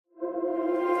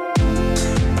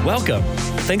Welcome.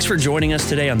 Thanks for joining us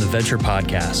today on the Venture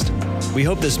Podcast. We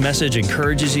hope this message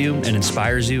encourages you and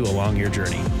inspires you along your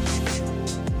journey.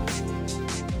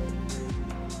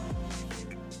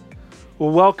 Well,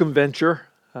 welcome, Venture.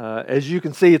 As you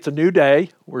can see, it's a new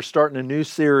day. We're starting a new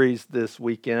series this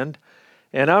weekend,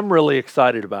 and I'm really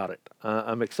excited about it.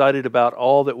 I'm excited about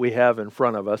all that we have in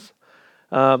front of us.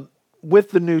 With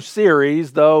the new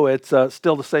series, though, it's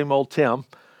still the same old Tim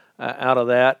out of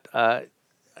that.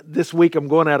 This week I'm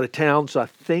going out of town, so I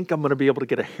think I'm going to be able to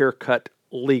get a haircut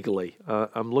legally.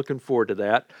 I'm looking forward to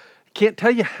that. Can't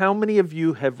tell you how many of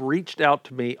you have reached out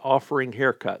to me offering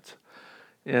haircuts.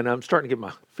 And I'm starting to get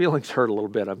my feelings hurt a little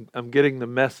bit. I'm getting the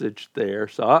message there.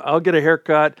 So I'll get a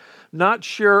haircut. Not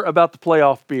sure about the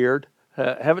playoff beard.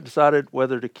 Haven't decided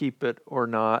whether to keep it or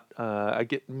not. I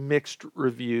get mixed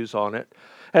reviews on it.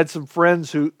 Had some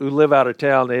friends who live out of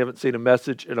town. They haven't seen a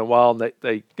message in a while, and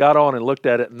they got on and looked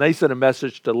at it, and they sent a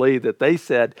message to Lee that they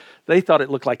said they thought it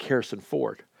looked like Harrison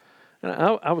Ford. And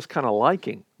I was kind of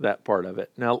liking that part of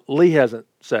it. Now, Lee hasn't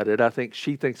said it. I think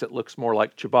she thinks it looks more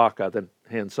like Chewbacca than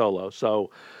Han Solo. So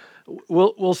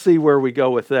we'll see where we go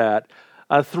with that.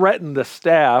 I threatened the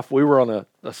staff. We were on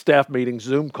a staff meeting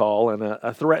Zoom call, and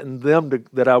I threatened them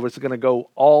that I was going to go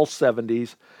all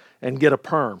 70s and get a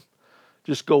perm.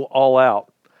 Just go all out.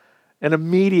 And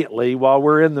immediately, while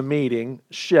we're in the meeting,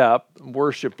 Shep,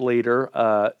 worship leader,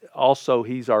 also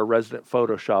he's our resident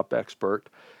Photoshop expert,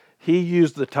 he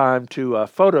used the time to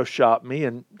Photoshop me,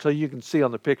 and so you can see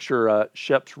on the picture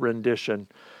Shep's rendition.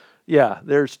 Yeah,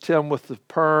 there's Tim with the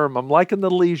perm. I'm liking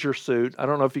the leisure suit. I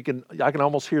don't know if you can, I can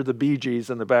almost hear the Bee Gees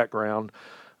in the background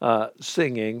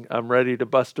singing. I'm ready to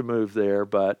bust a move there,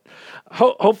 but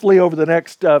hopefully over the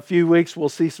next few weeks we'll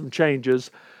see some changes.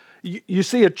 You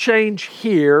see a change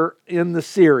here in the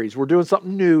series. We're doing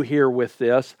something new here with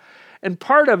this. And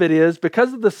part of it is,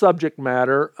 because of the subject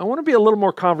matter, I want to be a little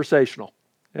more conversational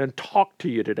and talk to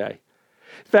you today.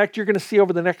 In fact, you're going to see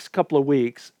over the next couple of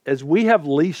weeks, as we have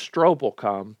Lee Strobel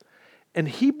come, and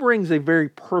he brings a very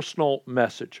personal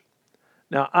message.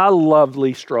 Now, I love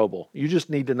Lee Strobel. You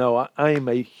just need to know I am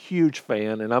a huge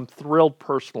fan, and I'm thrilled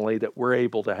personally that we're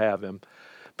able to have him,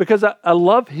 because I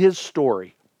love his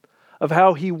story of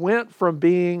how he went from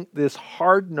being this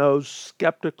hard-nosed,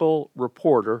 skeptical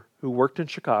reporter who worked in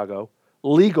Chicago,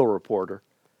 legal reporter,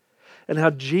 and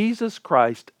how Jesus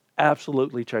Christ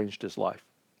absolutely changed his life.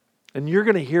 And you're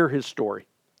going to hear his story.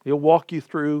 He'll walk you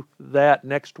through that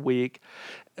next week.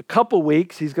 A couple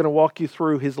weeks, he's going to walk you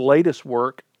through his latest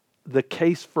work, The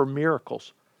Case for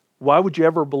Miracles. Why would you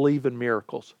ever believe in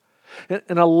miracles?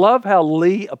 And I love how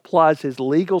Lee applies his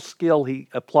legal skill. He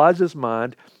applies his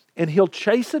mind, and he'll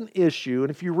chase an issue.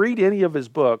 And if you read any of his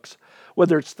books,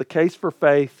 whether it's The Case for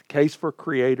Faith, Case for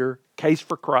Creator, Case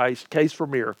for Christ, Case for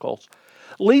Miracles,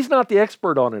 Lee's not the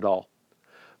expert on it all.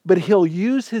 But he'll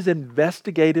use his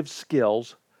investigative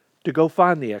skills to go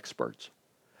find the experts,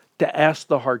 to ask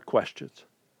the hard questions,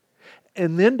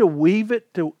 and then to weave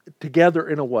it together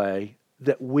in a way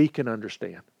that we can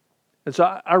understand. And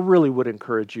so I really would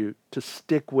encourage you to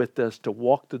stick with this, to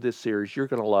walk through this series. You're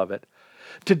going to love it.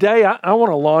 Today, I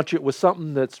want to launch it with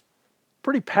something that's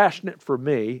pretty passionate for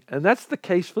me, and that's the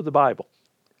case for the Bible.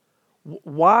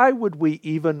 Why would we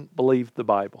even believe the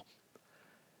Bible?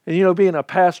 And you know, being a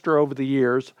pastor over the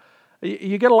years,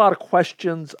 you get a lot of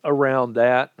questions around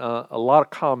that, a lot of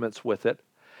comments with it.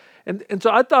 And so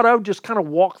I thought I would just kind of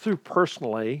walk through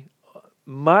personally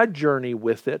my journey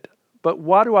with it, but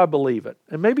why do I believe it?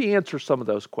 And maybe answer some of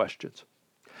those questions.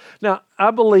 Now,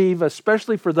 I believe,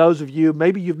 especially for those of you,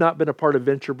 maybe you've not been a part of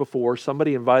Venture before,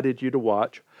 somebody invited you to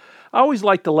watch, I always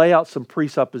like to lay out some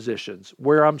presuppositions,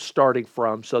 where I'm starting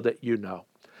from so that you know.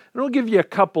 And I'll give you a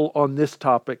couple on this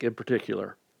topic in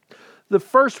particular. The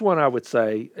first one I would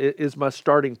say is my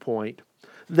starting point,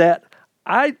 that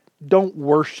I don't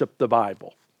worship the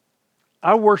Bible.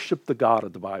 I worship the God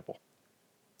of the Bible.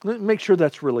 Let me make sure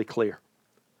that's really clear.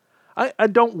 I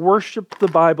don't worship the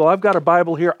Bible. I've got a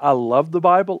Bible here. I love the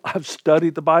Bible. I've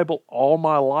studied the Bible all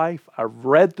my life. I've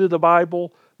read through the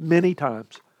Bible many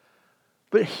times.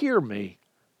 But hear me,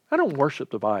 I don't worship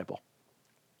the Bible.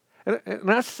 And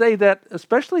I say that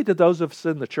especially to those of us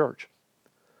in the church.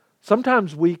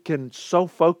 Sometimes we can so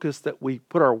focus that we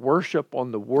put our worship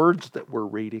on the words that we're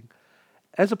reading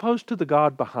as opposed to the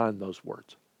God behind those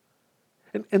words.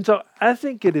 And so I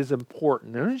think it is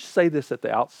important, and I just say this at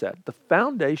the outset, the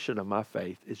foundation of my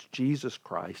faith is Jesus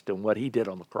Christ and what He did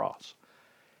on the cross.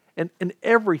 And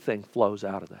everything flows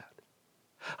out of that.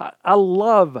 I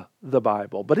love the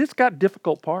Bible, but it's got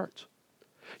difficult parts.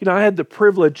 I had the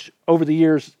privilege over the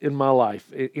years in my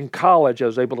life. In college, I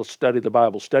was able to study the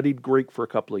Bible, studied Greek for a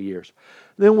couple of years.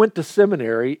 Then went to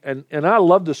seminary, and I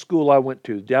loved the school I went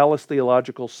to, Dallas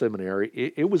Theological Seminary.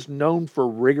 It was known for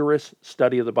rigorous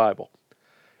study of the Bible.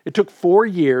 It took 4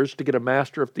 years to get a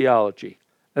Master of Theology,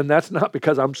 and that's not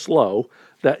because I'm slow,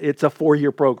 that it's a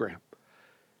 4-year program.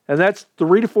 And that's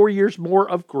 3 to 4 years more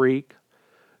of Greek,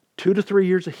 2 to 3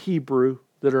 years of Hebrew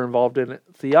that are involved in it.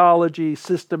 Theology,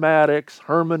 systematics,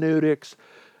 hermeneutics,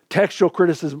 textual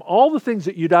criticism, all the things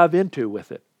that you dive into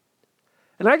with it.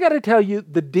 And I got to tell you,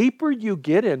 the deeper you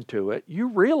get into it, you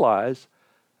realize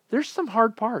there's some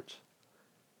hard parts.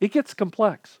 It gets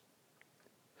complex.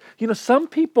 Some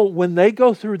people, when they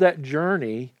go through that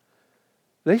journey,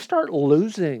 they start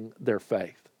losing their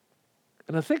faith.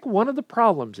 And I think one of the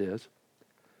problems is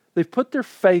they've put their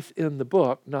faith in the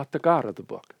book, not the God of the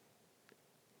book.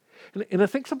 And I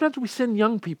think sometimes we send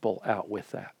young people out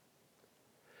with that.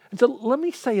 And so let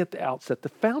me say at the outset, the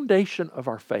foundation of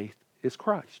our faith is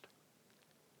Christ.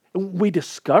 And we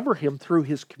discover Him through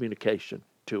His communication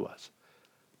to us.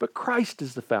 But Christ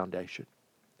is the foundation.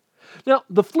 Now,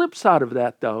 the flip side of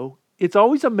that, though, it's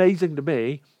always amazing to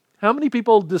me how many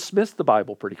people dismiss the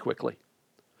Bible pretty quickly.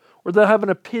 Or they'll have an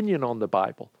opinion on the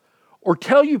Bible. Or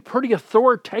tell you pretty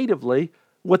authoritatively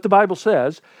what the Bible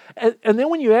says. And then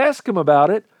when you ask them about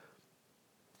it,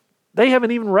 they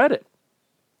haven't even read it.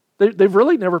 They've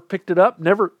really never picked it up,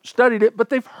 never studied it, but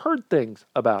they've heard things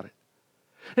about it.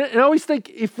 And I always think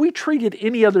if we treated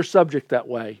any other subject that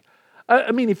way,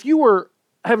 I mean, if you were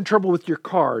having trouble with your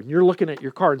car and you're looking at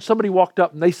your car and somebody walked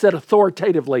up and they said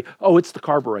authoritatively, oh, it's the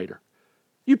carburetor.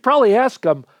 You'd probably ask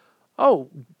them, oh,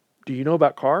 do you know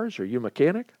about cars? Are you a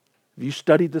mechanic? Have you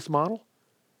studied this model?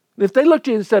 And if they looked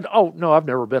at you and said, oh, no, I've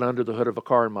never been under the hood of a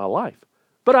car in my life,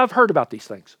 but I've heard about these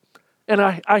things. And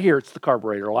I hear it's the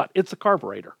carburetor a lot. It's the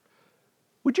carburetor.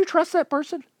 Would you trust that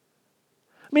person?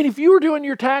 I mean, if you were doing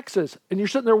your taxes and you're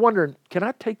sitting there wondering, can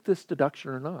I take this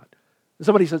deduction or not? And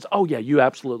somebody says, oh, yeah, you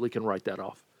absolutely can write that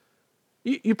off.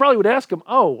 You probably would ask them,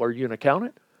 oh, are you an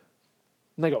accountant?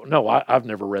 And they go, no, I've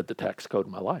never read the tax code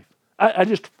in my life.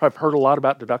 I've heard a lot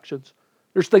about deductions.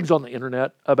 There's things on the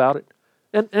internet about it.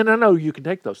 And I know you can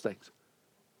take those things.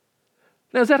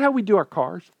 Now, is that how we do our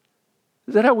cars?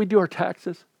 Is that how we do our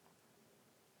taxes?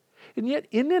 And yet,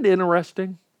 isn't it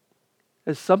interesting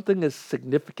as something as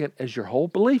significant as your whole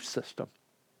belief system,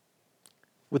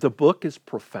 with a book as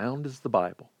profound as the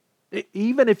Bible,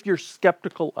 even if you're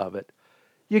skeptical of it,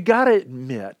 you got to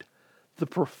admit the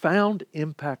profound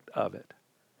impact of it.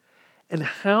 And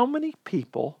how many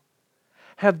people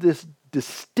have this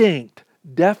distinct,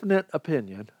 definite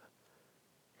opinion,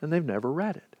 and they've never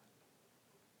read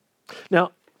it?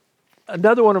 Now,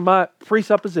 another one of my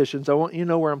presuppositions, I want you to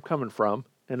know where I'm coming from,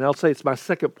 and I'll say it's my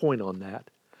second point on that.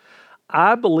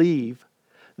 I believe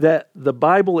that the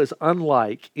Bible is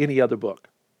unlike any other book.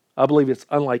 I believe it's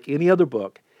unlike any other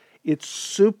book. It's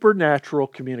supernatural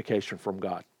communication from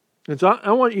God. And so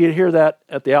I want you to hear that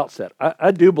at the outset.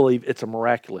 I do believe it's a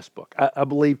miraculous book. I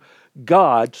believe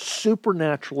God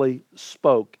supernaturally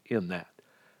spoke in that.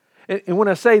 And when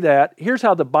I say that, here's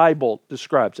how the Bible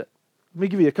describes it. Let me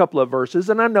give you a couple of verses,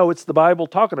 and I know it's the Bible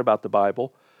talking about the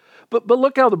Bible, but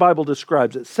look how the Bible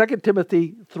describes it. 2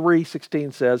 Timothy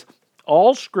 3:16 says,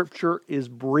 all Scripture is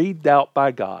breathed out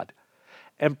by God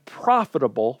and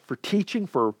profitable for teaching,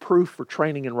 for reproof, for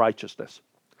training in righteousness.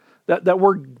 That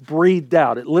word breathed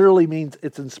out, it literally means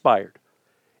it's inspired.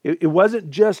 It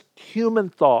wasn't just human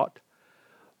thought,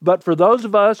 but for those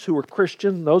of us who are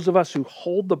Christian, those of us who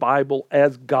hold the Bible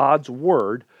as God's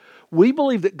Word, we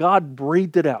believe that God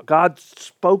breathed it out. God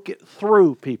spoke it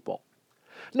through people.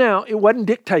 Now, it wasn't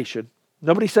dictation.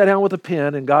 Nobody sat down with a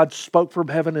pen and God spoke from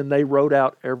heaven and they wrote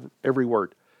out every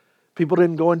word. People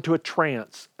didn't go into a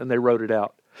trance and they wrote it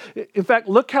out. In fact,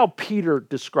 look how Peter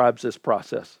describes this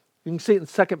process. You can see it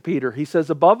in 2 Peter. He says,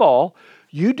 above all,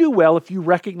 you do well if you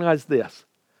recognize this.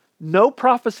 No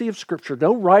prophecy of Scripture,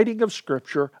 no writing of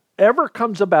Scripture ever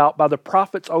comes about by the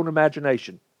prophet's own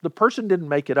imagination. The person didn't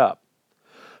make it up.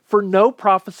 For no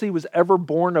prophecy was ever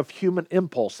born of human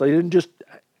impulse. They didn't just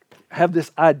have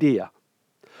this idea.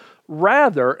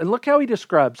 Rather, and look how he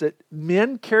describes it,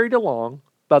 men carried along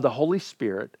by the Holy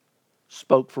Spirit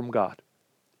spoke from God.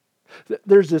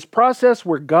 There's this process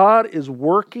where God is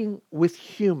working with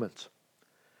humans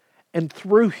and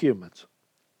through humans.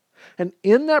 And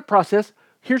in that process,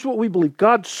 here's what we believe.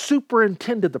 God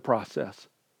superintended the process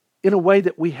in a way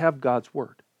that we have God's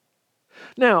Word.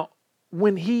 Now,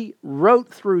 when He wrote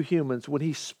through humans, when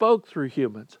He spoke through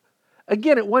humans,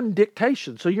 again, it wasn't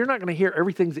dictation, so you're not going to hear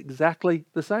everything's exactly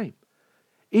the same.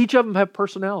 Each of them have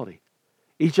personality.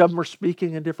 Each of them are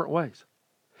speaking in different ways.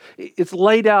 It's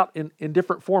laid out in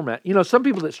different format. You know, some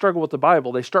people that struggle with the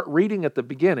Bible, they start reading at the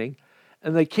beginning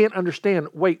and they can't understand,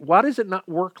 wait, why does it not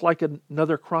work like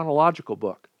another chronological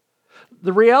book?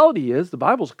 The reality is the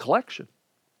Bible's a collection.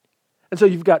 And so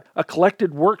you've got a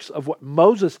collected works of what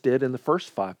Moses did in the first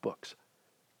 5 books,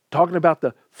 talking about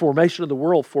the formation of the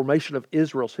world, formation of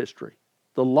Israel's history,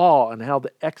 the law and how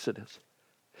the Exodus.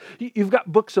 You've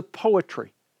got books of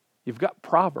poetry. You've got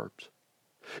Proverbs.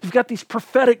 You've got these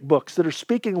prophetic books that are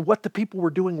speaking of what the people were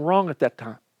doing wrong at that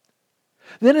time.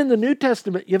 Then in the New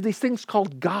Testament, you have these things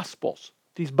called Gospels,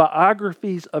 these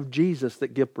biographies of Jesus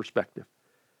that give perspective.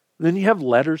 Then you have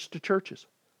letters to churches.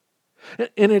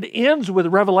 And it ends with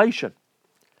Revelation,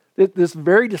 this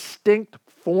very distinct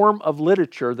form of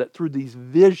literature that through these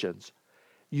visions,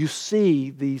 you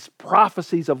see these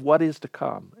prophecies of what is to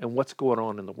come and what's going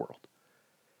on in the world.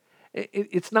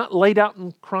 It's not laid out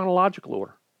in chronological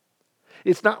order.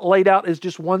 It's not laid out as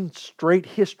just one straight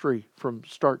history from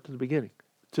start to the beginning,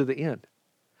 to the end.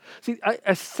 See,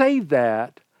 I say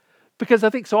that because I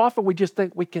think so often we just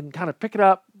think we can kind of pick it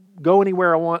up, go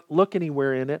anywhere I want, look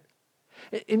anywhere in it.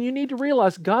 And you need to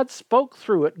realize God spoke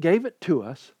through it, gave it to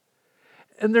us.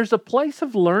 And there's a place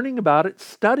of learning about it,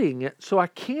 studying it, so I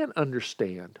can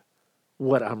understand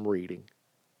what I'm reading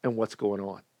and what's going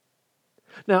on.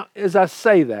 Now, as I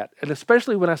say that, and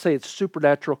especially when I say it's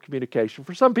supernatural communication,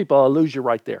 for some people I'll lose you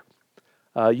right there.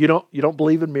 You don't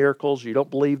believe in miracles. You don't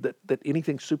believe that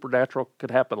anything supernatural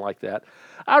could happen like that.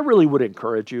 I really would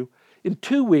encourage you. In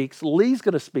 2 weeks, Lee's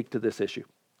going to speak to this issue.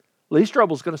 Lee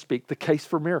Strobel's going to speak the case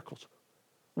for miracles.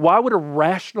 Why would a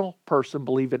rational person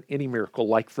believe in any miracle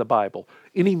like the Bible,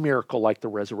 any miracle like the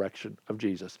resurrection of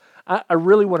Jesus? I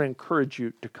really want to encourage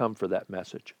you to come for that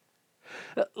message.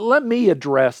 Let me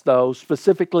address, though,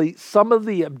 specifically some of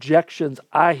the objections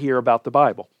I hear about the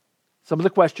Bible. Some of the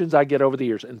questions I get over the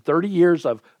years. In 30 years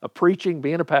of preaching,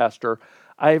 being a pastor,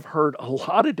 I've heard a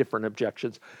lot of different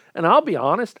objections. And I'll be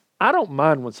honest, I don't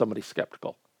mind when somebody's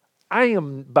skeptical. I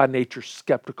am by nature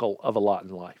skeptical of a lot in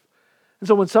life. And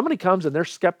so when somebody comes and they're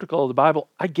skeptical of the Bible,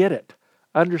 I get it.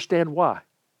 I understand why.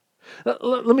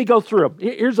 Let me go through them.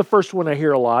 Here's the first one I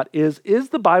hear a lot is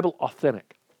the Bible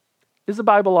authentic? Is the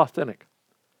Bible authentic?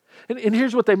 And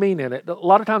here's what they mean in it. A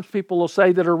lot of times people will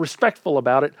say that are respectful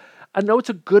about it. I know it's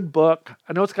a good book.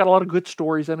 I know it's got a lot of good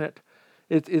stories in it.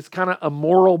 It's kind of a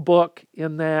moral book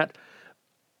in that.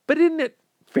 But isn't it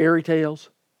fairy tales?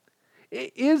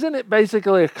 Isn't it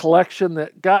basically a collection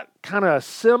that got kind of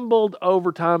assembled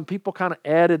over time? People kind of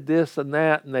added this and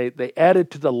that, and they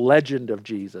added to the legend of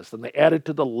Jesus, and they added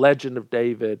to the legend of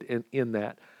David in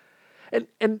that.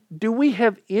 And do we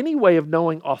have any way of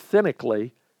knowing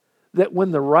authentically that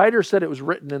when the writer said it was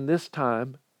written in this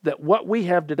time, that what we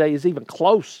have today is even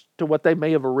close to what they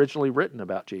may have originally written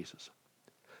about Jesus?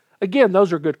 Again,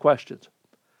 those are good questions,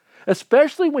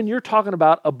 especially when you're talking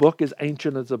about a book as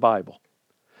ancient as the Bible.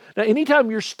 Now, anytime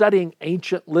you're studying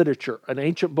ancient literature, an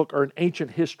ancient book, or an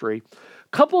ancient history, a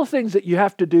couple of things that you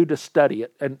have to do to study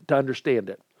it and to understand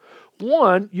it.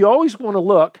 One, you always want to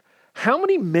look, how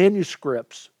many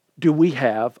manuscripts do we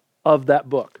have of that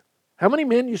book? How many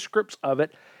manuscripts of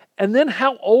it? And then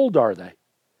how old are they?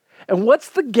 And what's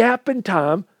the gap in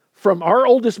time from our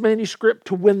oldest manuscript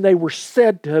to when they were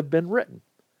said to have been written?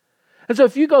 And so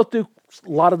if you go through a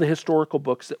lot of the historical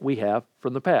books that we have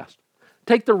from the past,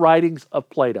 take the writings of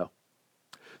Plato.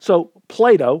 So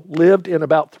Plato lived in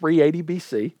about 380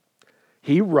 BC.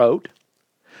 He wrote.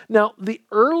 Now, the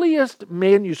earliest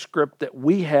manuscript that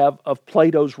we have of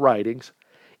Plato's writings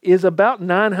is about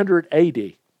 900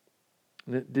 AD.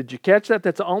 Did you catch that?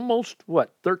 That's almost,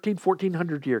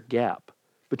 1400 year gap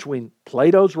between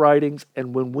Plato's writings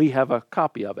and when we have a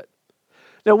copy of it.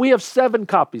 Now, we have 7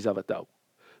 copies of it, though.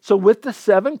 So with the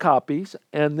 7 copies,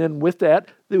 and then with that,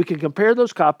 we can compare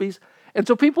those copies. And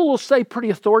so people will say pretty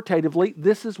authoritatively,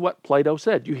 this is what Plato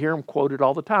said. You hear him quoted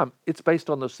all the time. It's based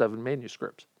on those 7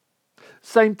 manuscripts.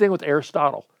 Same thing with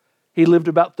Aristotle. He lived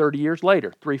about 30 years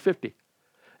later, 350.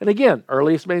 And again,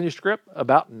 earliest manuscript,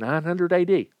 about 900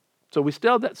 AD. So we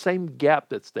still have that same gap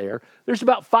that's there. There's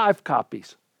about 5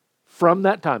 copies from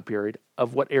that time period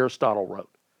of what Aristotle wrote.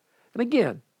 And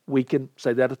again, we can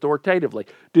say that authoritatively.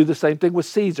 Do the same thing with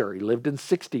Caesar. He lived in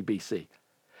 60 BC.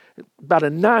 About a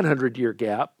 900-year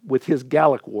gap with his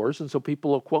Gallic Wars, and so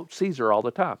people will quote Caesar all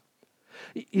the time.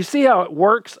 You see how it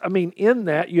works? I mean, in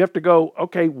that, you have to go,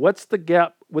 okay, what's the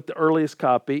gap with the earliest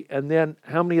copy, and then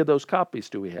how many of those copies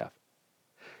do we have?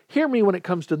 Hear me when it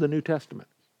comes to the New Testament.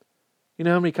 You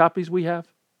know how many copies we have?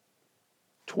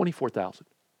 24,000.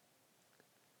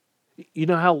 You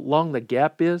know how long the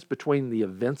gap is between the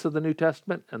events of the New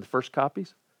Testament and the first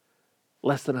copies?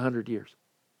 Less than 100 years.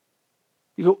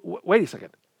 You go, wait a second.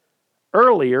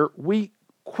 earlier, we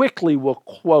quickly will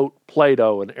quote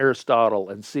Plato and Aristotle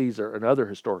and Caesar and other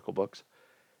historical books,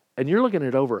 and you're looking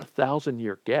at over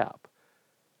 1,000-year gap,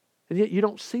 and yet you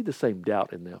don't see the same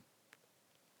doubt in them.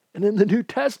 And in the New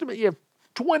Testament, you have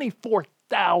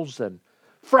 24,000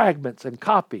 fragments and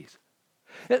copies.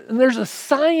 And there's a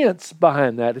science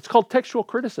behind that. It's called textual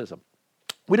criticism.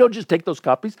 We don't just take those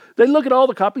copies. They look at all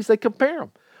the copies, they compare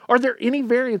them. Are there any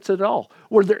variants at all?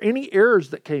 Were there any errors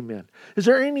that came in? Is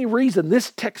there any reason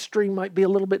this text stream might be a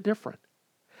little bit different?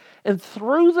 And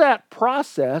through that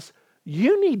process,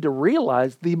 you need to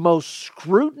realize the most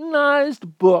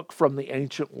scrutinized book from the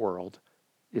ancient world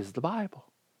is the Bible.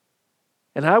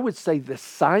 And I would say the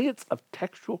science of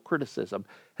textual criticism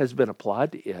has been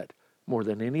applied to it more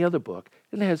than any other book,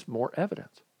 and it has more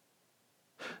evidence.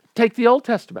 Take the Old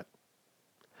Testament.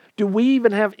 Do we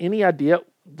even have any idea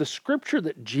the scripture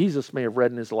that Jesus may have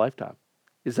read in his lifetime?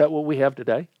 Is that what we have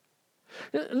today?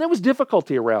 And there was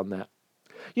difficulty around that.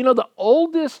 You know, the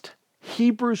oldest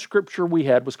Hebrew scripture we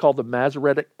had was called the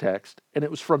Masoretic text, and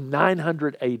it was from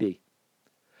 900 AD.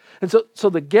 And so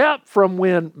the gap from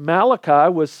when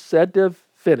Malachi was said to have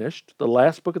finished, the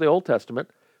last book of the Old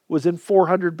Testament, was in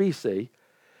 400 BC.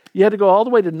 You had to go all the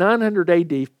way to 900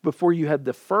 AD before you had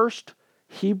the first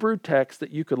Hebrew text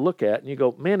that you could look at, and you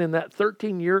go, man, in that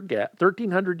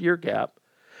 1300-year gap,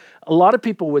 a lot of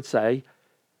people would say,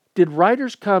 did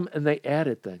writers come and they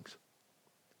added things?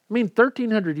 I mean,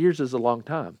 1,300 years is a long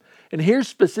time. And here's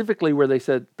specifically where they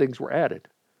said things were added.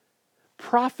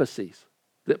 Prophecies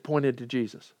that pointed to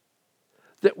Jesus,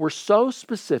 that were so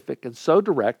specific and so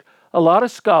direct. A lot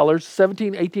of scholars,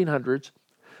 1800s,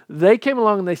 they came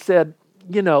along and they said,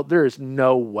 you know, there is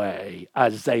no way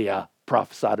Isaiah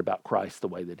prophesied about Christ the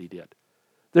way that he did.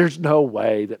 There's no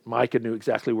way that Micah knew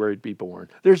exactly where he'd be born.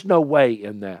 There's no way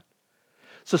in that.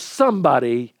 So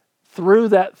somebody through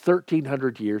that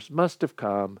 1,300 years must have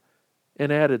come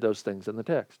and added those things in the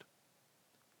text.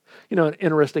 You know, an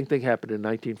interesting thing happened in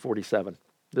 1947.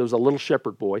 There was a little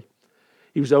shepherd boy.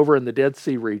 He was over in the Dead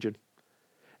Sea region,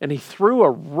 and he threw a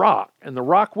rock, and the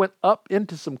rock went up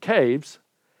into some caves,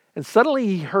 and suddenly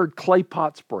he heard clay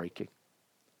pots breaking.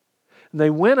 And they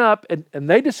went up and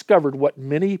they discovered what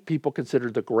many people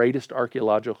consider the greatest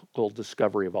archaeological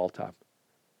discovery of all time,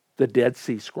 the Dead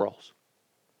Sea Scrolls.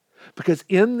 Because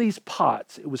in these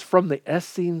pots, it was from the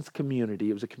Essenes community.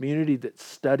 It was a community that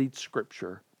studied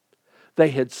Scripture. They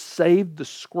had saved the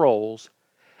scrolls,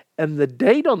 and the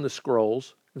date on the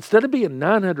scrolls, instead of being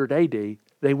 900 AD,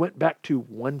 they went back to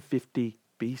 150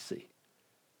 BC,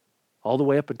 all the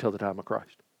way up until the time of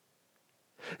Christ.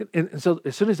 And so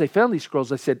as soon as they found these scrolls,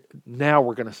 they said, now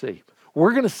we're going to see.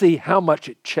 We're going to see how much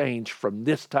it changed from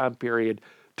this time period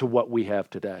to what we have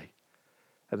today.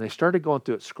 And they started going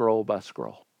through it scroll by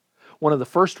scroll. One of the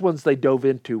first ones they dove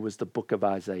into was the book of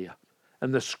Isaiah.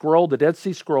 And the scroll, the Dead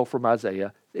Sea Scroll from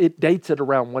Isaiah, it dates at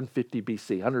around 150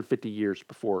 BC, 150 years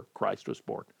before Christ was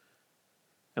born.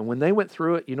 And when they went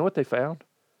through it, you know what they found?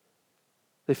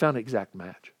 They found an exact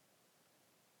match.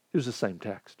 It was the same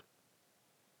text.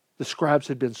 The scribes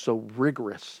had been so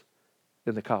rigorous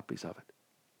in the copies of it.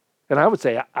 And I would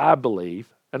say, I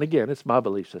believe, and again, it's my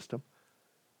belief system,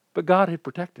 but God had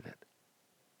protected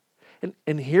it.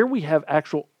 And here we have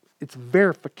it's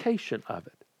verification of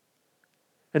it.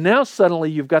 And now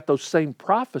suddenly you've got those same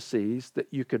prophecies that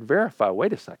you can verify.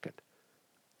 Wait a second.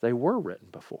 They were written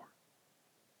before.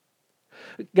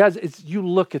 Guys, as you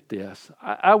look at this,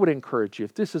 I would encourage you,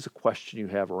 if this is a question you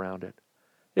have around it,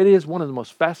 it is one of the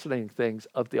most fascinating things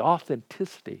of the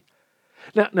authenticity.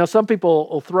 Now some people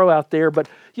will throw out there, but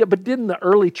didn't the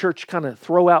early church kind of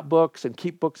throw out books and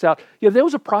keep books out? Yeah, there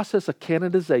was a process of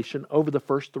canonization over the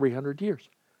first 300 years.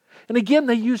 And again,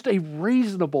 they used a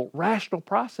reasonable, rational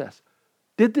process.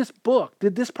 Did this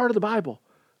part of the Bible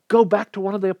go back to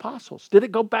one of the apostles? Did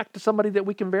it go back to somebody that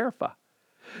we can verify?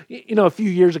 You know, a few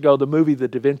years ago, the movie The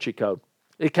Da Vinci Code,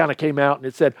 it kind of came out and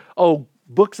it said,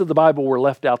 books of the Bible were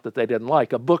left out that they didn't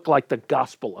like. A book like the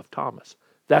Gospel of Thomas,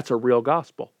 that's a real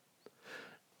gospel.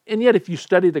 And yet, if you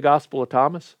study the Gospel of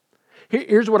Thomas,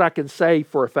 here's what I can say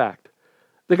for a fact.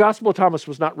 The Gospel of Thomas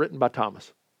was not written by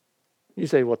Thomas. You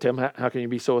say, well, Tim, how can you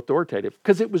be so authoritative?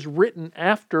 Because it was written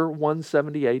after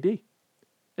 170 AD.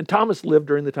 And Thomas lived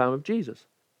during the time of Jesus.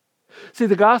 See,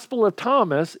 the Gospel of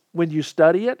Thomas, when you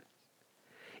study it,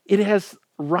 it has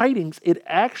writings. It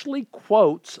actually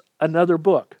quotes another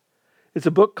book. It's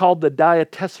a book called the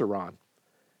Diatessaron.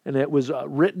 And it was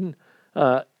written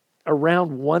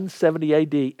around 170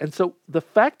 AD. And so the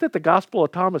fact that the Gospel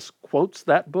of Thomas quotes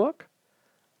that book,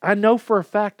 I know for a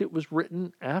fact it was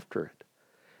written after it.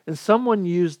 And someone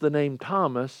used the name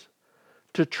Thomas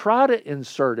to try to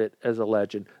insert it as a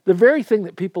legend, the very thing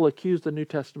that people accuse the New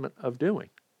Testament of doing.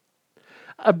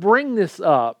 I bring this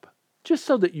up just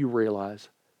so that you realize,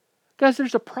 guys,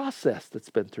 there's a process that's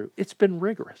been through. It's been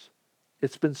rigorous.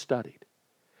 It's been studied.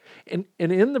 And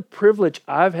in the privilege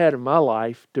I've had in my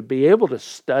life to be able to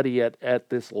study it at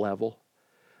this level,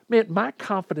 man, my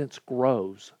confidence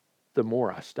grows the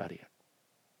more I study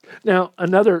it. Now,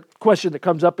 another question that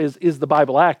comes up is the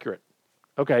Bible accurate?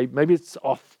 Okay, maybe it's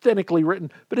authentically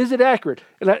written, but is it accurate?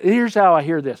 And here's how I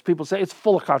hear this. People say it's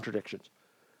full of contradictions.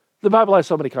 The Bible has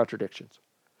so many contradictions.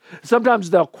 Sometimes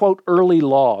they'll quote early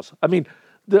laws. I mean,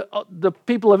 the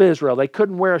people of Israel, they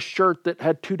couldn't wear a shirt that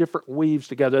had two different weaves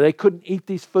together. They couldn't eat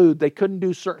these food. They couldn't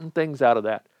do certain things out of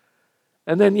that.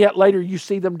 And then yet later you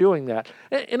see them doing that.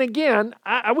 And again,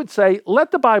 I would say,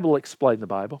 let the Bible explain the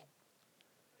Bible.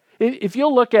 If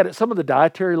you'll look at it, some of the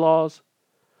dietary laws,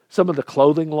 some of the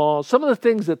clothing laws, some of the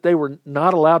things that they were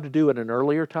not allowed to do in an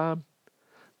earlier time,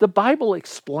 the Bible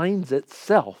explains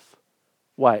itself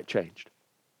why it changed.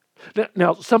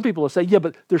 Now, some people will say, yeah,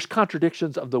 but there's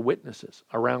contradictions of the witnesses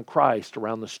around Christ,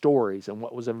 around the stories and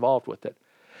what was involved with it.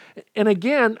 And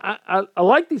again, I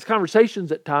like these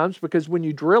conversations at times because when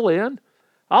you drill in,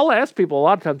 I'll ask people a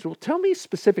lot of times, well, tell me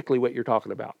specifically what you're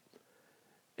talking about.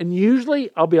 And usually,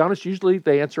 I'll be honest, usually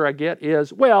the answer I get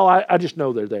is, well, I just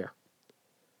know they're there.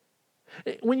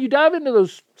 When you dive into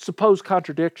those supposed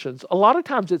contradictions, a lot of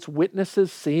times it's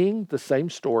witnesses seeing the same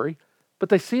story, but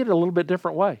they see it a little bit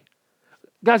different way.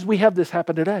 Guys, we have this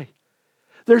happen today.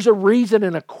 There's a reason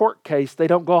in a court case they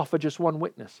don't go off of just one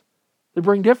witness. They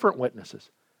bring different witnesses.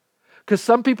 Because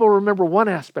some people remember one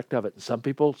aspect of it, and some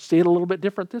people see it a little bit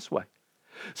different this way.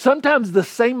 Sometimes the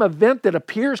same event that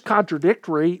appears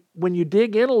contradictory, when you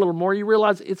dig in a little more, you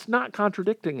realize it's not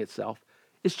contradicting itself.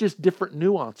 It's just different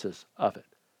nuances of it.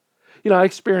 You know, I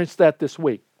experienced that this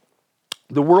week.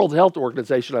 The World Health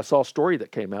Organization, I saw a story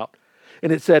that came out,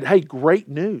 and it said, hey, great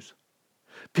news.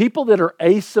 People that are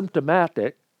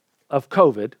asymptomatic of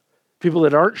COVID, people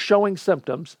that aren't showing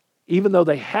symptoms, even though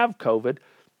they have COVID,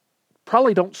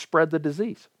 probably don't spread the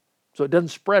disease. So it doesn't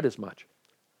spread as much.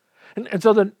 And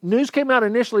so the news came out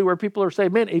initially where people are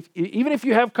saying, man, even if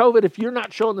you have COVID, if you're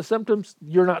not showing the symptoms,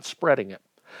 you're not spreading it.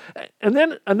 And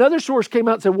then another source came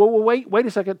out and said, well, wait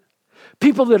a second.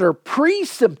 People that are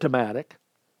pre-symptomatic,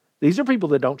 these are people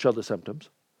that don't show the symptoms,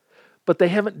 but they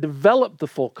haven't developed the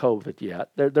full COVID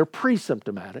yet. They're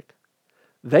pre-symptomatic.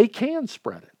 They can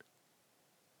spread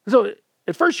it. So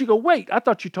at first you go, wait, I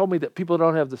thought you told me that people that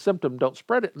don't have the symptom don't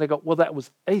spread it. And they go, well, that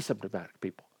was asymptomatic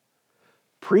people.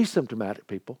 Pre-symptomatic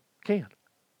people can.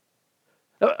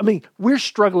 I mean, we're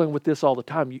struggling with this all the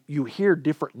time. You hear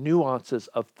different nuances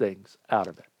of things out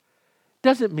of it.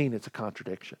 Doesn't mean it's a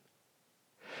contradiction.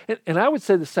 And I would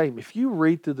say the same. If you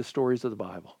read through the stories of the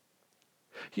Bible,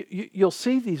 you'll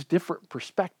see these different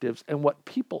perspectives, and what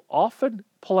people often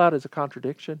pull out as a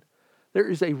contradiction, there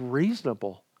is a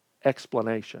reasonable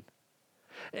explanation.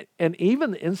 And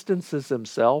even the instances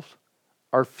themselves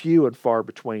are few and far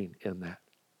between in that.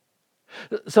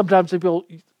 Sometimes people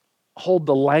hold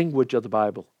the language of the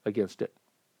Bible against it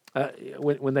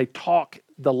when they talk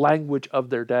the language of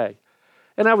their day.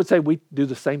 And I would say we do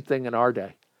the same thing in our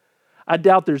day. I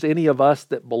doubt there's any of us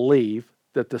that believe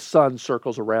that the sun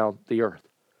circles around the earth.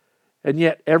 And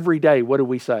yet every day, what do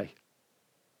we say?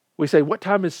 We say, what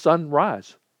time is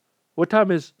sunrise? What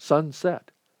time is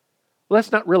sunset? Well,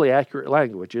 that's not really accurate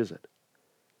language, is it?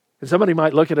 And somebody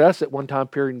might look at us at one time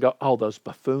period and go, oh, those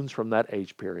buffoons from that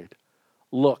age period.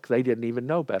 Look, they didn't even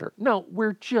know better. No,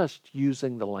 we're just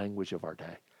using the language of our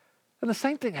day. And the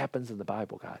same thing happens in the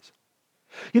Bible, guys.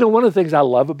 You know, one of the things I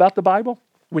love about the Bible,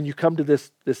 when you come to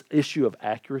this issue of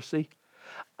accuracy,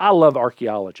 I love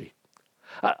archaeology.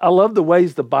 I love the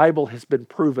ways the Bible has been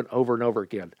proven over and over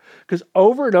again. Because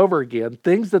over and over again,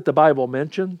 things that the Bible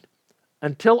mentioned,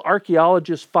 until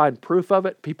archaeologists find proof of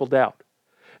it, people doubt.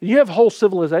 And you have whole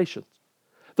civilizations.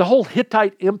 The whole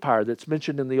Hittite Empire that's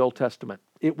mentioned in the Old Testament,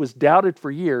 it was doubted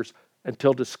for years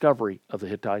until discovery of the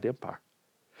Hittite Empire.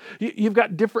 You've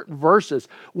got different verses.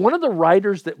 One of the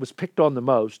writers that was picked on the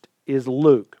most is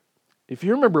Luke. If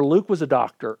you remember, Luke was a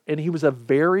doctor, and he was a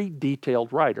very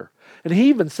detailed writer. And he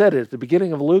even said it at the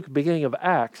beginning of Luke, beginning of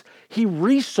Acts, he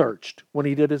researched when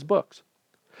he did his books.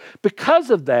 Because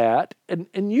of that,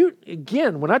 and you,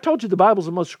 again, when I told you the Bible's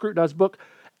the most scrutinized book,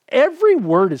 every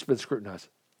word has been scrutinized.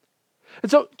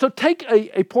 And so take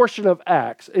a portion of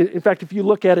Acts. In fact, if you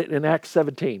look at it in Acts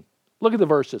 17, look at the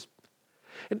verses.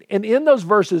 And in those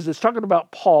verses, it's talking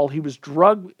about Paul. He was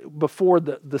drugged before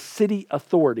the city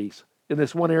authorities in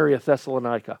this one area of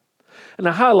Thessalonica. And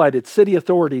I highlighted city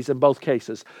authorities in both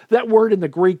cases. That word in the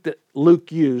Greek that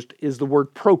Luke used is the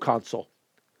word proconsul.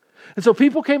 And so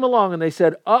people came along and they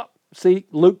said, see,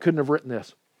 Luke couldn't have written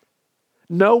this.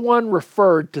 No one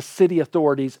referred to city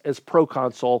authorities as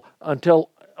proconsul until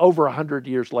over 100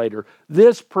 years later.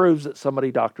 This proves that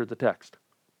somebody doctored the text.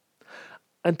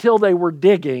 Until they were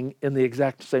digging in the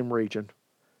exact same region.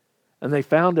 And they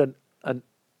found an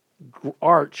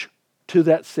arch to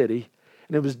that city,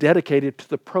 and it was dedicated to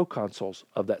the proconsuls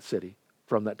of that city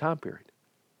from that time period.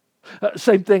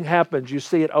 Same thing happens. You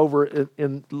see it over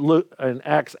in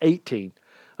Acts 18.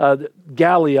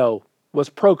 Gallio was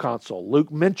proconsul.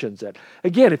 Luke mentions it.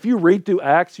 Again, if you read through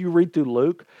Acts, you read through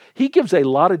Luke, he gives a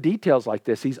lot of details like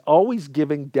this. He's always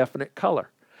giving definite color.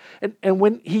 And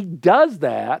when he does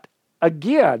that,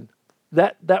 again,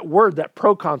 that word, that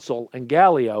proconsul and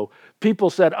Gallio, people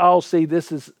said, see,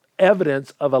 this is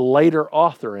evidence of a later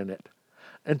author in it.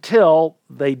 Until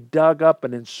they dug up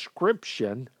an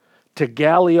inscription to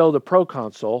Gallio the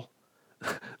proconsul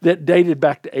that dated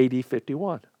back to AD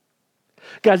 51.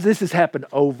 Guys, this has happened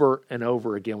over and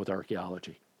over again with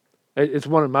archaeology. It's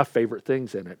one of my favorite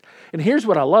things in it. And here's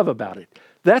what I love about it.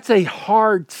 That's a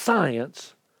hard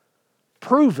science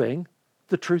proving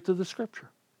the truth of the Scripture.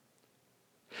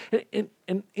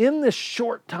 And in this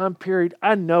short time period,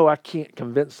 I know I can't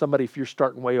convince somebody if you're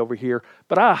starting way over here,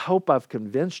 but I hope I've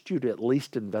convinced you to at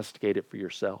least investigate it for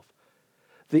yourself.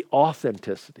 The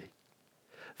authenticity,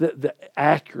 the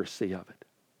accuracy of it.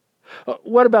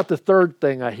 What about the third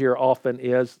thing I hear often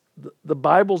is the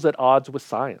Bible's at odds with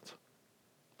science.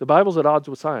 The Bible's at odds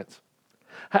with science.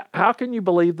 How can you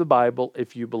believe the Bible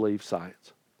if you believe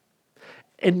science?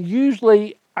 And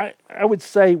usually, I would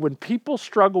say when people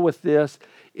struggle with this,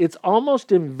 it's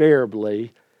almost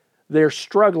invariably they're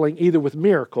struggling either with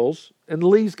miracles, and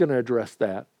Lee's going to address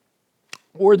that,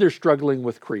 or they're struggling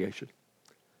with creation,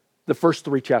 the first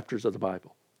 3 chapters of the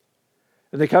Bible.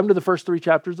 And they come to the first 3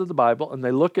 chapters of the Bible and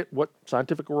they look at what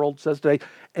scientific world says today.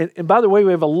 And by the way,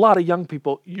 we have a lot of young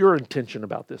people, you're in tension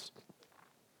about this.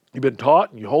 You've been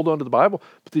taught and you hold on to the Bible,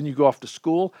 but then you go off to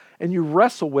school and you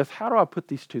wrestle with, how do I put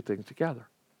these two things together?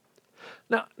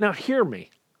 Now hear me.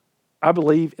 I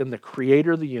believe in the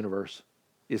creator of the universe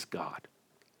is God.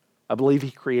 I believe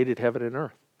he created heaven and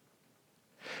earth.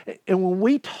 And when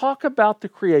we talk about the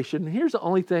creation, here's the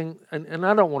only thing, and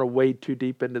I don't want to wade too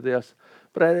deep into this,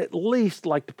 but I'd at least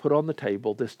like to put on the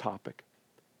table this topic.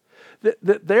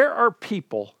 That there are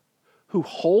people who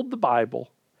hold the Bible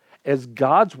as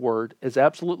God's word, as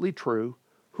absolutely true,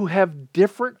 who have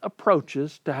different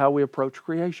approaches to how we approach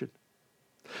creation.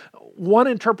 One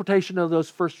interpretation of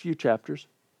those first few chapters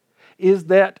is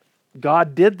that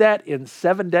God did that in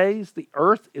 7 days. The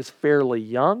earth is fairly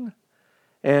young,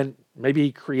 and maybe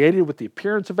he created with the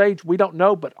appearance of age. We don't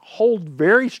know, but hold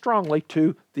very strongly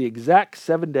to the exact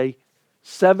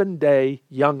 7-day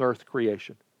young earth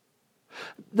creation.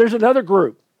 There's another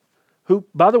group who,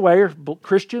 by the way, are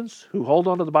Christians who hold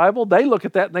on to the Bible. They look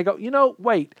at that and they go,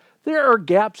 wait, there are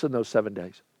gaps in those 7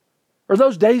 days. Or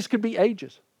those days could be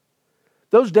ages.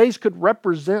 Those days could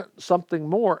represent something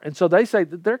more. And so they say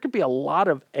that there could be a lot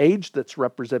of age that's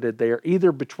represented there,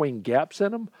 either between gaps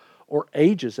in them or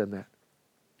ages in that.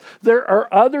 There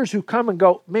are others who come and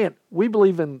go, man, we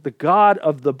believe in the God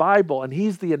of the Bible, and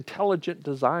he's the intelligent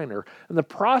designer. And the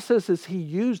processes he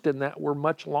used in that were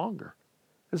much longer.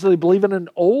 And so they believe in an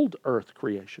old earth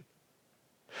creation.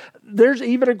 There's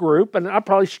even a group, and I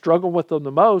probably struggle with them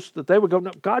the most, that they would go,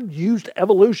 no, God used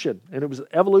evolution, and it was an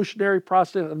evolutionary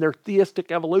process, and they're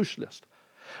theistic evolutionists.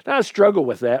 Now, I struggle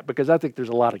with that because I think there's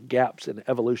a lot of gaps in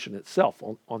evolution itself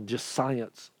on just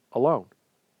science alone.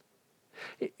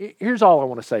 Here's all I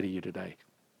want to say to you today.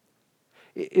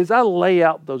 As I lay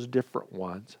out those different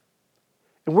ones,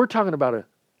 and we're talking about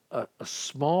a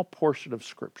small portion of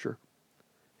Scripture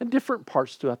and different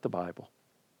parts throughout the Bible,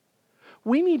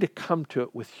 we need to come to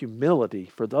it with humility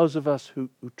for those of us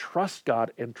who trust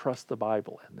God and trust the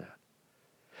Bible in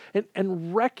that.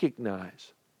 And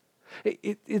recognize,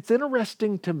 it's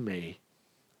interesting to me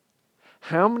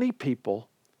how many people,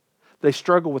 they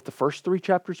struggle with the first 3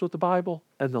 chapters of the Bible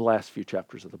and the last few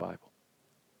chapters of the Bible.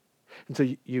 And so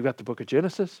you got the book of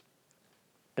Genesis,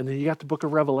 and then you got the book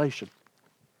of Revelation.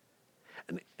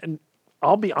 And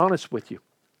I'll be honest with you.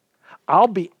 I'll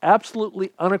be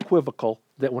absolutely unequivocal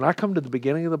that when I come to the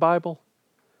beginning of the Bible,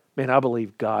 man, I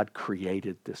believe God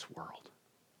created this world.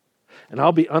 And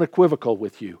I'll be unequivocal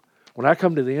with you. When I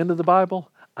come to the end of the Bible,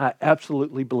 I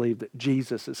absolutely believe that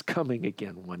Jesus is coming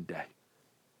again one day.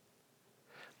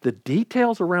 The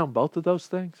details around both of those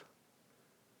things,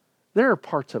 there are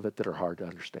parts of it that are hard to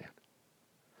understand.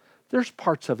 There's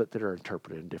parts of it that are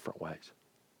interpreted in different ways.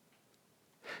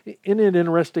 Isn't it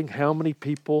interesting how many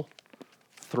people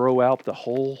throw out the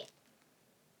whole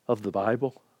of the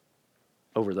Bible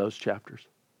over those chapters.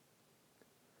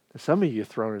 Now, some of you have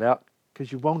thrown it out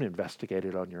because you won't investigate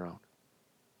it on your own.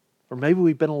 Or maybe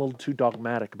we've been a little too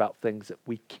dogmatic about things that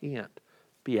we can't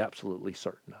be absolutely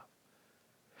certain of.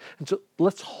 And so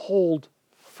let's hold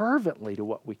fervently to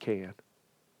what we can.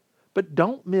 But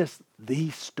don't miss the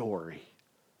story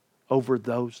over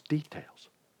those details.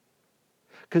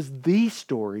 Because the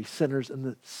story centers in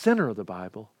the center of the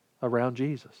Bible around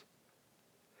Jesus.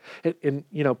 And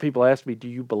people ask me, do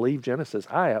you believe Genesis?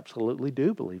 I absolutely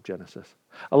do believe Genesis.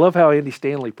 I love how Andy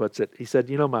Stanley puts it. He said,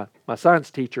 my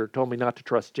science teacher told me not to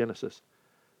trust Genesis,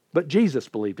 but Jesus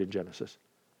believed in Genesis.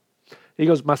 He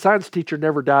goes, my science teacher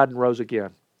never died and rose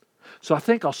again. So I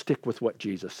think I'll stick with what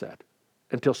Jesus said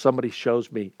until somebody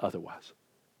shows me otherwise.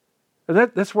 And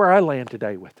that's where I land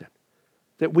today with it,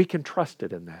 that we can trust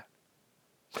it in that.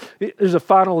 There's a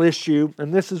final issue,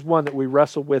 and this is one that we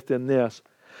wrestle with in this.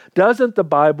 Doesn't the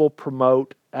Bible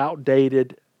promote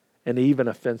outdated and even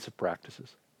offensive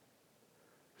practices?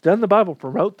 Doesn't the Bible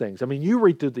promote things? I mean, you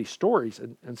read through these stories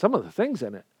and some of the things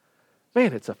in it,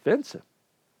 man, it's offensive.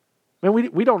 Man,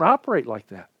 we don't operate like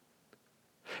that.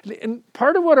 And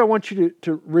part of what I want you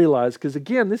to realize, because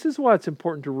again, this is why it's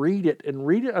important to read it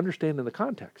understanding the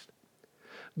context.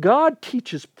 God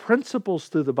teaches principles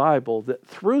through the Bible that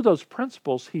through those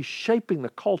principles, He's shaping the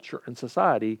culture and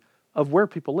society of where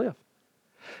people live.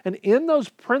 And in those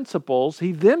principles,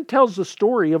 He then tells the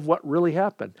story of what really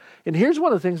happened. And here's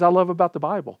one of the things I love about the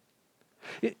Bible.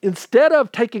 Instead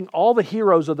of taking all the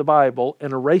heroes of the Bible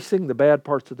and erasing the bad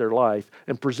parts of their life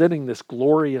and presenting this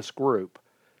glorious group,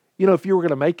 if you were going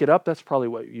to make it up, that's probably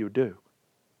what you would do.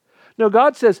 No,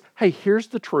 God says, hey, here's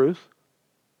the truth.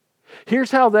 Here's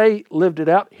how they lived it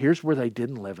out. Here's where they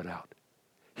didn't live it out.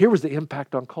 Here was the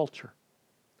impact on culture.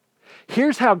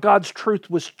 Here's how God's truth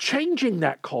was changing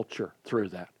that culture through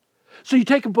that. So you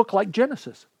take a book like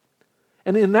Genesis.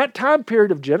 And in that time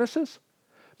period of Genesis,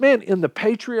 man, in the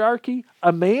patriarchy,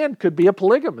 a man could be a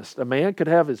polygamist. A man could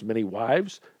have as many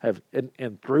wives,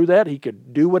 and through that he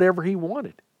could do whatever he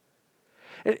wanted.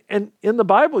 And in the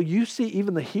Bible, you see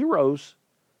even the heroes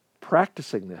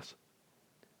practicing this.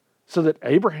 So that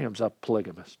Abraham's a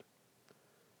polygamist.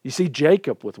 You see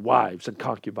Jacob with wives and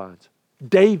concubines.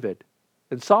 David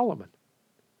and Solomon.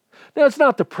 Now, it's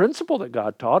not the principle that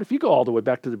God taught. If you go all the way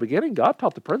back to the beginning, God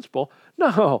taught the principle.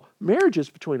 No, marriage is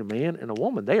between a man and a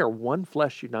woman. They are one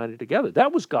flesh united together.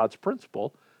 That was God's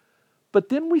principle. But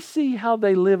then we see how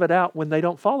they live it out when they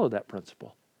don't follow that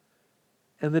principle.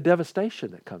 And the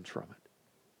devastation that comes from it.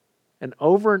 And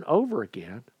over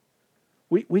again,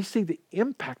 we see the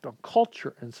impact on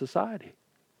culture and society.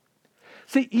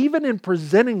 See, even in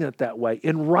presenting it that way,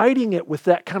 in writing it with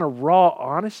that kind of raw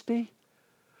honesty,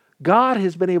 God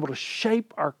has been able to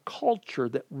shape our culture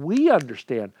that we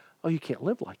understand, oh, you can't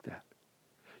live like that.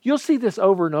 You'll see this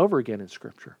over and over again in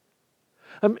Scripture.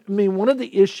 I mean, one of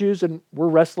the issues, and we're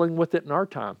wrestling with it in our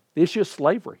time, the issue of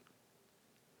slavery.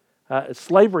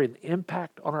 Slavery and the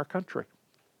impact on our country.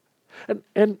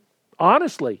 And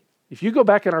honestly, if you go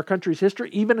back in our country's history,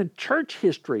 even in church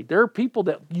history, there are people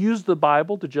that use the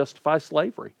Bible to justify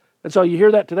slavery. And so you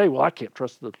hear that today, well, I can't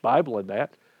trust the Bible in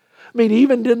that. I mean,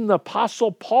 even didn't the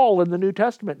Apostle Paul in the New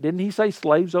Testament, didn't he say,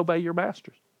 slaves, obey your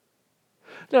masters?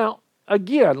 Now,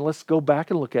 again, let's go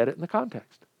back and look at it in the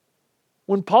context.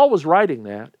 When Paul was writing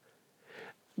that,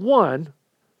 one,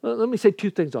 let me say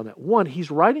two things on that. One, he's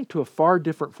writing to a far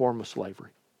different form of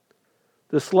slavery.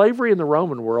 The slavery in the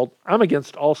Roman world, I'm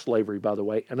against all slavery, by the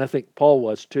way, and I think Paul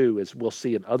was too, as we'll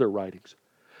see in other writings.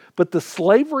 But the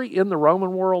slavery in the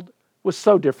Roman world was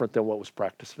so different than what was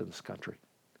practiced in this country.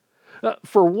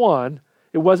 For one,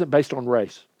 it wasn't based on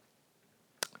race.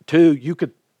 Two, you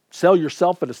could sell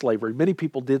yourself into slavery. Many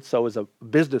people did so as a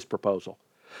business proposal.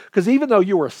 Because even though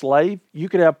you were a slave, you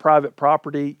could have private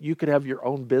property, you could have your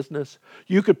own business,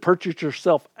 you could purchase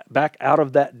yourself back out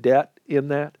of that debt in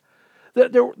that.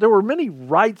 There were many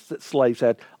rights that slaves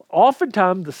had.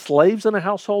 Oftentimes, the slaves in a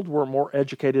household were more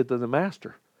educated than the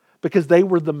master because they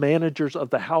were the managers of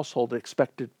the household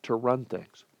expected to run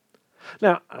things.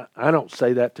 Now, I don't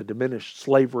say that to diminish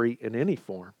slavery in any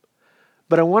form,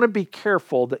 but I want to be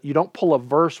careful that you don't pull a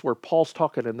verse where Paul's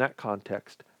talking in that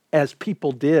context, as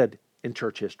people did in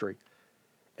church history,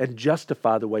 and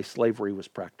justify the way slavery was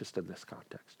practiced in this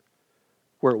context,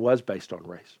 where it was based on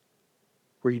race,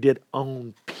 where you did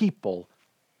own people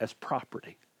as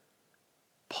property.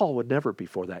 Paul would never be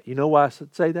for that. You know why I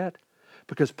say that?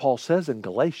 Because Paul says in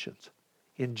Galatians,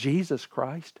 in Jesus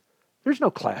Christ, there's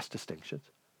no class distinctions.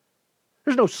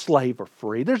 There's no slave or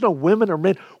free. There's no women or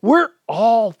men. We're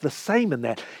all the same in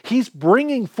that. He's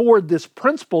bringing forward this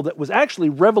principle that was actually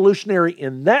revolutionary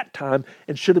in that time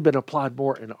and should have been applied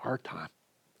more in our time.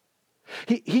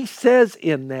 He says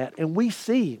in that, and we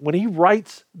see when he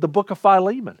writes the book of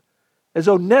Philemon, as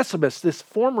Onesimus, this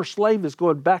former slave, is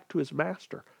going back to his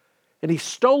master, and he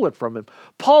stole it from him.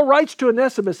 Paul writes to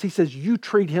Onesimus, he says, you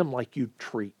treat him like you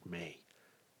treat me.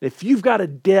 If you've got a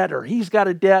debt or he's got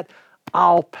a debt,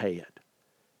 I'll pay it.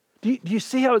 Do you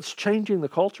see how it's changing the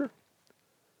culture?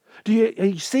 Do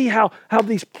you see how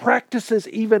these practices,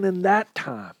 even in that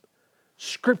time,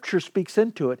 Scripture speaks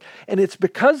into it? And it's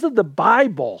because of the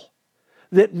Bible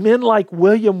that men like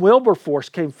William Wilberforce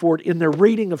came forward in their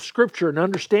reading of Scripture and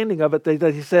understanding of it.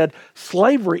 They said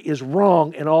slavery is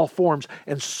wrong in all forms,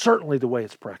 and certainly the way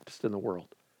it's practiced in the world.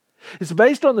 It's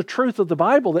based on the truth of the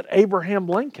Bible that Abraham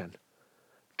Lincoln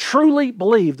truly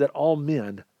believed that all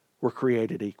men were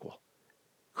created equal,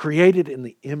 created in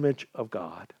the image of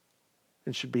God,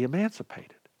 and should be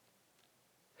emancipated.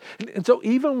 And so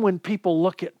even when people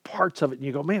look at parts of it and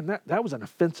you go, man, that was an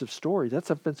offensive story,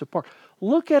 that's an offensive part.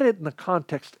 Look at it in the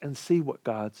context and see what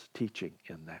God's teaching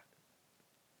in that.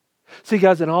 See,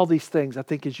 guys, in all these things, I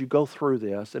think as you go through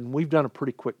this, and we've done a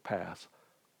pretty quick pass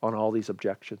on all these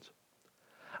objections,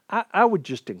 I would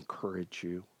just encourage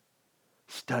you,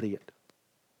 study it.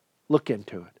 Look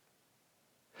into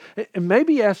it. And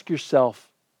maybe ask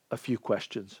yourself a few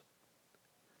questions.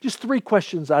 Just 3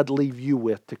 questions I'd leave you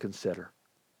with to consider.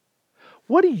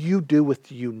 What do you do with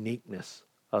the uniqueness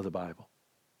of the Bible?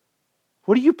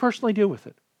 What do you personally do with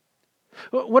it?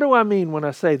 What do I mean when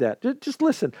I say that? Just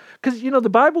listen. Because, the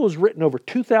Bible was written over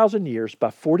 2,000 years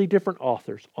by 40 different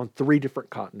authors on 3 different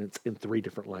continents in 3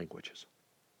 different languages.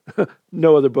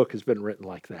 No other book has been written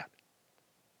like that.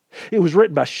 It was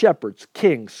written by shepherds,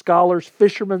 kings, scholars,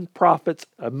 fishermen, prophets,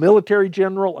 a military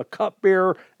general, a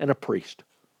cupbearer, and a priest.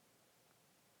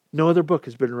 No other book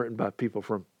has been written by people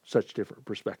from such different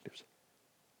perspectives.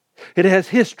 It has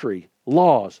history,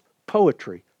 laws,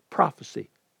 poetry, prophecy,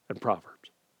 and proverbs.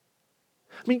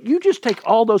 I mean, you just take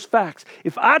all those facts.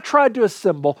 If I tried to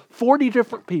assemble 40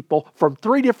 different people from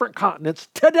 3 different continents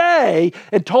today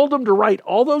and told them to write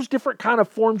all those different kind of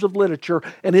forms of literature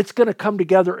and it's going to come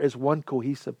together as one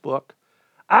cohesive book,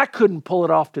 I couldn't pull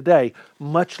it off today,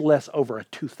 much less over a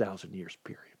 2,000 years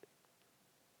period.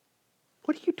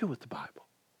 What do you do with the Bible?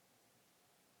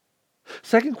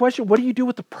 Second question, what do you do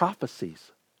with the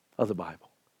prophecies of the Bible?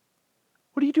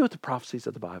 What do you do with the prophecies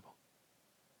of the Bible?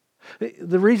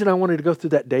 The reason I wanted to go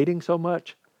through that dating so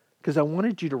much, because I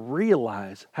wanted you to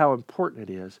realize how important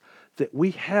it is that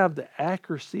we have the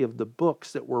accuracy of the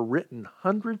books that were written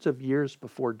hundreds of years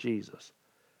before Jesus.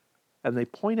 And they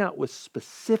point out with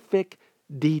specific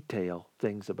detail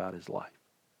things about his life.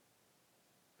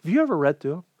 Have you ever read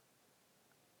through them?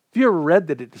 Have you ever read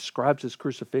that it describes his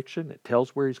crucifixion? It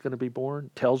tells where he's going to be born.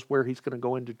 It tells where he's going to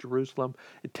go into Jerusalem.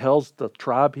 It tells the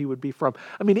tribe he would be from.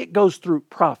 I mean, it goes through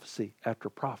prophecy after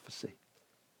prophecy.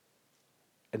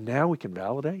 And now we can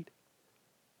validate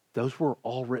those were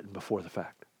all written before the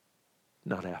fact,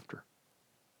 not after.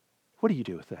 What do you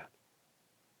do with that?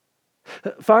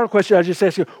 Final question I just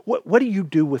asked you, what do you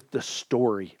do with the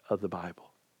story of the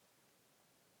Bible?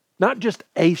 Not just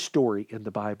a story in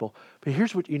the Bible, but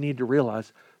here's what you need to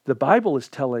realize. The Bible is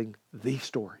telling the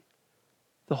story,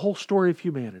 the whole story of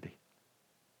humanity.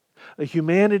 A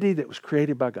humanity that was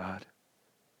created by God.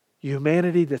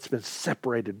 Humanity that's been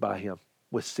separated by Him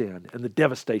with sin and the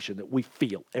devastation that we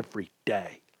feel every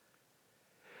day.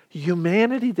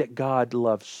 Humanity that God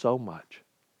loves so much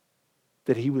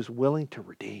that He was willing to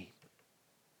redeem.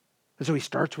 And so He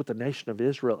starts with the nation of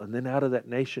Israel, and then out of that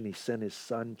nation He sent His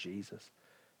Son, Jesus.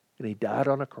 And He died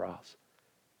on a cross,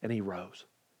 and He rose.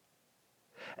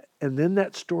 And then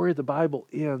that story of the Bible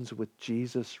ends with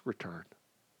Jesus' return,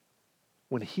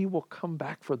 when He will come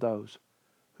back for those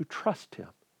who trust Him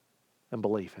and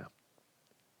believe Him.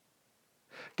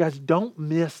 Guys, don't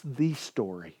miss the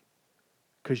story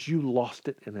because you lost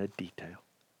it in a detail.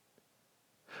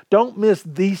 Don't miss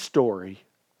the story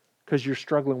because you're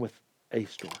struggling with a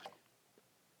story.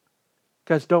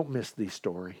 Guys, don't miss the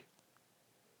story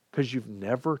because you've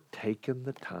never taken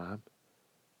the time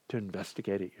to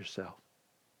investigate it yourself.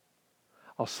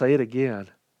 I'll say it again.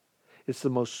 It's the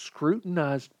most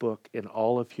scrutinized book in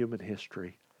all of human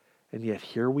history. And yet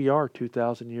here we are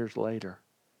 2,000 years later.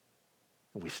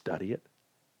 And we study it.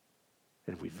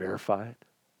 And we verify it.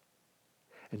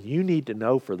 And you need to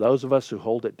know, for those of us who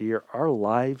hold it dear, our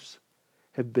lives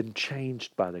have been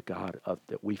changed by the God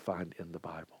that we find in the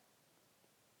Bible.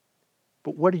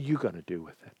 But what are you going to do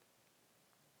with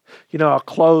it? I'll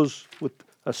close with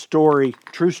a story,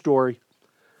 true story,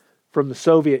 from the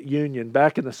Soviet Union.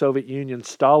 Back in the Soviet Union,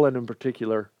 Stalin in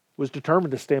particular was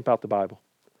determined to stamp out the Bible.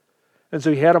 And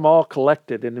so he had them all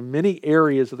collected, and in many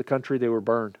areas of the country they were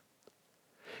burned.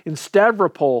 In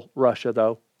Stavropol, Russia,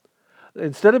 though,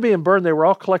 instead of being burned, they were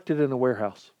all collected in a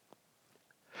warehouse.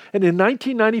 And in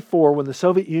 1994, when the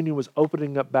Soviet Union was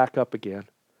opening up back up again,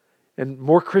 and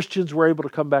more Christians were able to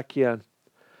come back in,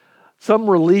 some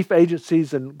relief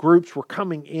agencies and groups were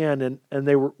coming in and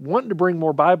they were wanting to bring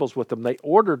more Bibles with them. They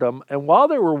ordered them, and while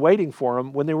they were waiting for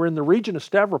them, when they were in the region of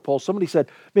Stavropol, somebody said,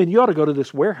 "Man, you ought to go to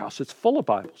this warehouse. It's full of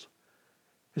Bibles."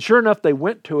 And sure enough, they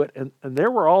went to it, and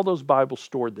there were all those Bibles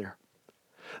stored there.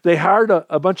 They hired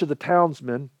a bunch of the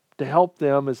townsmen to help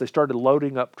them as they started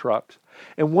loading up trucks.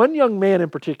 And one young man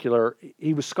in particular,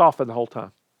 he was scoffing the whole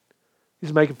time.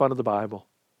 He's making fun of the Bible.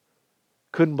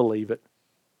 Couldn't believe it.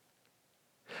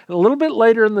 And a little bit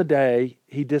later in the day,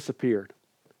 he disappeared.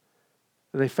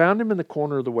 And they found him in the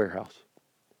corner of the warehouse.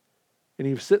 And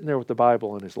he was sitting there with the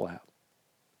Bible in his lap.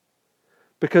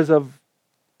 Because of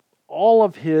all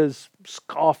of his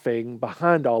scoffing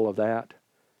behind all of that,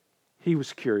 he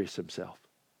was curious himself.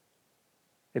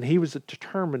 And he was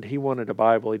determined he wanted a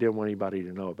Bible. He didn't want anybody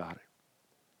to know about it.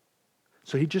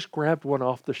 So he just grabbed one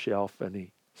off the shelf and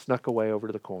he snuck away over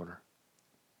to the corner.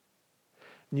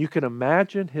 And you can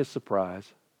imagine his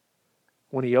surprise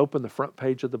when he opened the front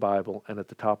page of the Bible, and at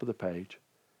the top of the page,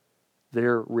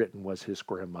 there written was his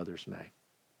grandmother's name.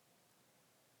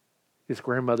 His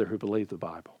grandmother who believed the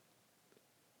Bible.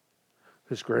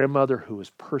 His grandmother who was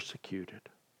persecuted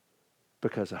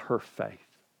because of her faith.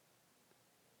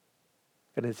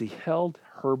 And as he held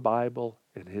her Bible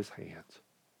in his hands,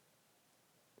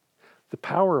 the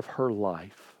power of her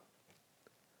life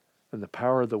and the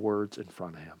power of the words in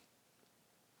front of him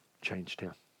changed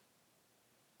him.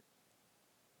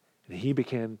 And he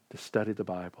began to study the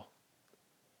Bible.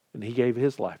 And he gave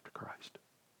his life to Christ.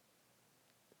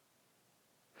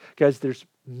 Guys, there's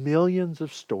millions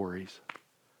of stories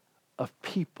of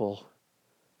people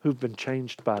who've been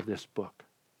changed by this book.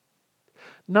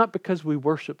 Not because we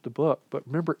worship the book, but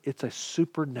remember, it's a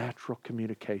supernatural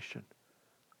communication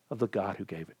of the God who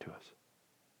gave it to us.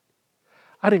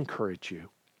 I'd encourage you,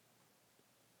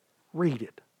 read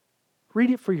it. Read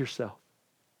it for yourself.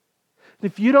 And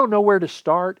if you don't know where to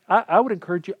start, I would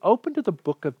encourage you, open to the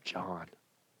book of John.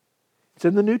 It's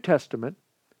in the New Testament.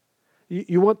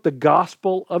 You want the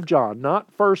Gospel of John,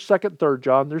 not 1st, 2nd, 3rd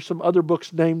John. There's some other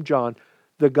books named John.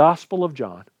 The Gospel of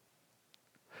John.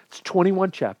 It's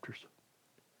 21 chapters.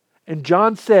 And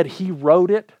John said he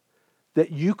wrote it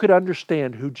that you could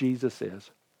understand who Jesus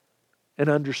is and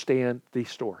understand the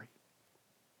story.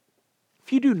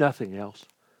 If you do nothing else,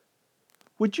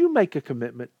 would you make a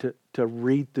commitment to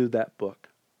read through that book?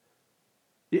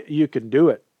 You can do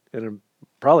it in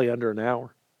probably under an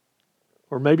hour.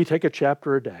 Or maybe take a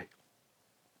chapter a day.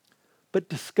 But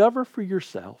discover for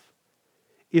yourself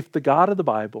if the God of the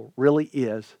Bible really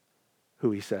is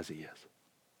who he says he is.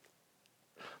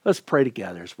 Let's pray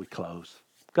together as we close.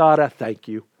 God, I thank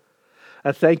you.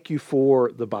 I thank you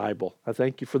for the Bible. I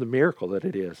thank you for the miracle that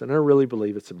it is. And I really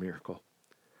believe it's a miracle.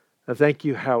 I thank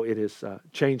you how it has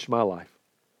changed my life.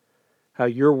 How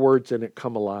your words in it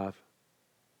come alive.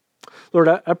 Lord,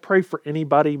 I pray for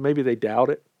anybody, maybe they doubt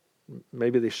it.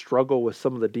 Maybe they struggle with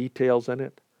some of the details in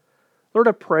it. Lord,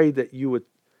 I pray that you would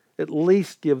at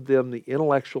least give them the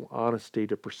intellectual honesty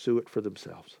to pursue it for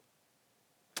themselves.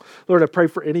 Lord, I pray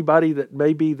for anybody that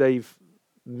maybe they've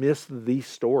missed the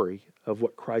story of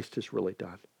what Christ has really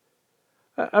done.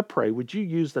 I pray, would you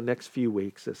use the next few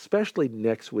weeks, especially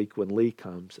next week when Lee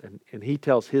comes and he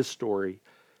tells his story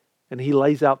and he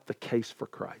lays out the case for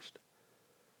Christ.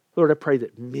 Lord, I pray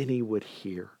that many would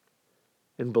hear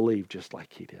and believe just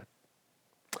like he did.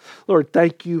 Lord,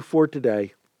 thank you for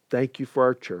today. Thank you for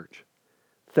our church.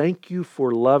 Thank you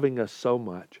for loving us so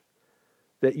much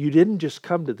that you didn't just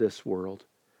come to this world.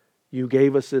 You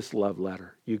gave us this love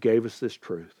letter. You gave us this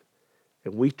truth.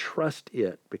 And we trust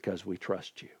it because we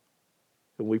trust you.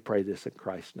 And we pray this in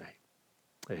Christ's name.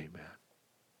 Amen.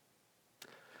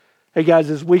 Hey guys,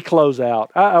 as we close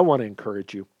out, I want to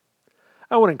encourage you.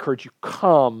 I want to encourage you,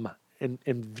 come and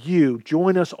view,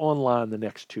 join us online the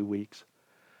next 2 weeks.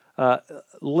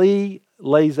 Lee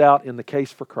lays out in the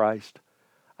case for Christ,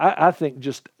 I think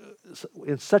just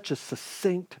in such a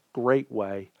succinct, great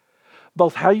way,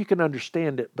 both how you can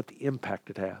understand it, but the impact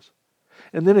it has.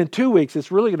 And then in 2 weeks,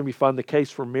 it's really going to be fun, the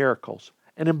case for miracles.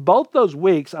 And in both those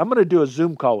weeks, I'm going to do a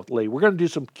Zoom call with Lee. We're going to do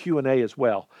some Q&A as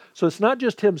well. So it's not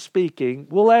just him speaking.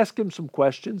 We'll ask him some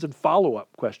questions and follow-up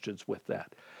questions with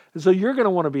that. And so you're going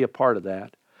to want to be a part of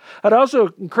that. I'd also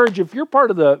encourage you, if you're part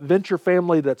of the Venture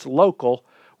family that's local,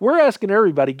 we're asking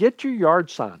everybody, get your yard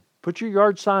sign. Put your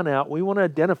yard sign out. We want to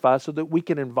identify so that we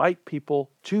can invite people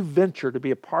to Venture to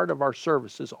be a part of our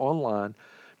services online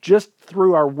just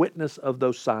through our witness of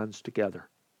those signs together.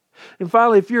 And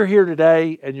finally, if you're here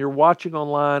today and you're watching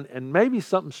online and maybe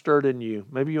something stirred in you,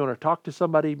 maybe you want to talk to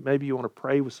somebody, maybe you want to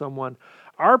pray with someone,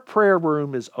 our prayer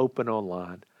room is open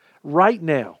online. Right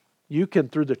now, you can,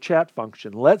 through the chat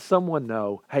function, let someone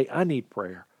know, hey, I need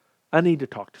prayer. I need to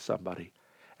talk to somebody.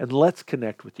 And let's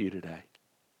connect with you today.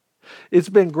 It's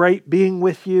been great being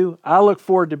with you. I look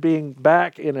forward to being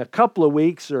back in a couple of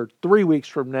weeks or 3 weeks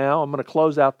from now. I'm going to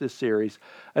close out this series.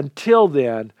 Until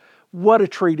then, what a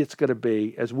treat it's going to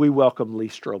be as we welcome Lee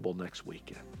Strobel next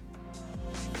weekend.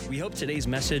 We hope today's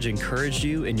message encouraged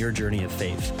you in your journey of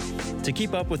faith. To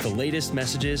keep up with the latest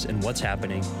messages and what's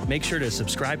happening, make sure to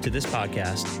subscribe to this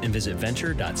podcast and visit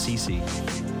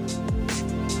venture.cc.